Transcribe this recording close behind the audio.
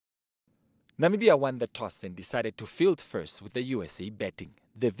Namibia won the toss and decided to field first with the USA batting.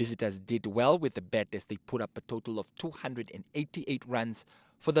 The visitors did well with the bat as they put up a total of 288 runs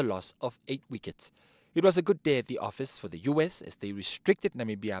for the loss of 8 wickets. It was a good day at the office for the US as they restricted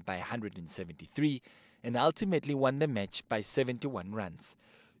Namibia by 173 and ultimately won the match by 71 runs.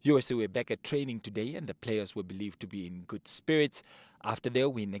 USA were back at training today and the players were believed to be in good spirits after their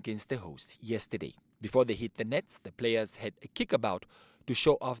win against the hosts yesterday. Before they hit the nets, the players had a kickabout to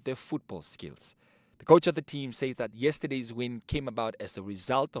show off their football skills. The coach of the team says that yesterday's win came about as a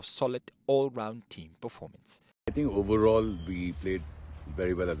result of solid all-round team performance. I think overall we played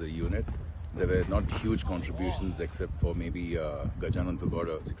very well as a unit. There were not huge contributions except for maybe Gajanan who got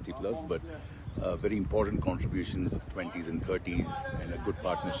a 60 plus, but very important contributions of 20s and 30s and a good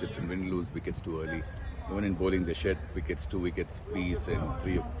partnerships and win-lose wickets too early. Even in bowling they shed wickets, 2 wickets piece and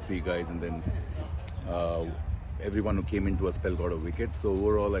three guys, and then everyone who came into a spell got a wicket. So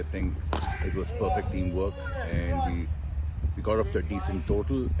overall I think it was perfect teamwork and we got off to a decent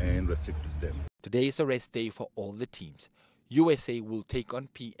total and restricted them. Today is a rest day for all the teams. USA will take on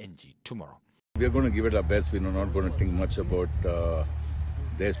PNG tomorrow. We are going to give it our best. We're not going to think much about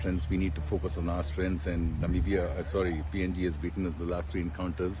their strengths. We need to focus on our strengths, and PNG has beaten us the last 3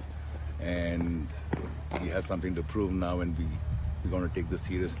 encounters and we have something to prove now, and we're going to take this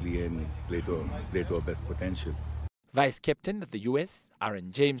seriously and play to our best potential. Vice captain of the US,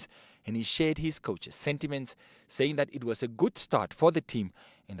 Arun James, and he shared his coach's sentiments, saying that it was a good start for the team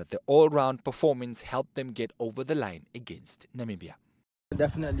and that the all-round performance helped them get over the line against Namibia.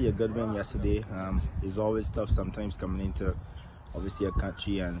 Definitely a good win yesterday. It's always tough sometimes coming into obviously a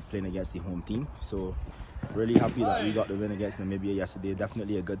country and playing against the home team. So really happy that we got the win against Namibia yesterday.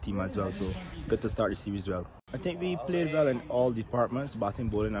 Definitely a good team as well, so good to start the series well. I think we played well in all departments, batting,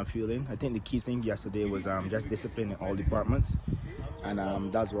 bowling and fielding. I think the key thing yesterday was just discipline in all departments,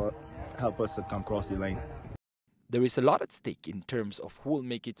 and that's what helped us to come across the line. There is a lot at stake in terms of who will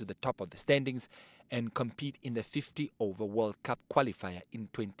make it to the top of the standings and compete in the 50-over World Cup qualifier in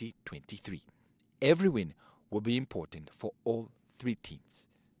 2023. Every win will be important for all 3 teams.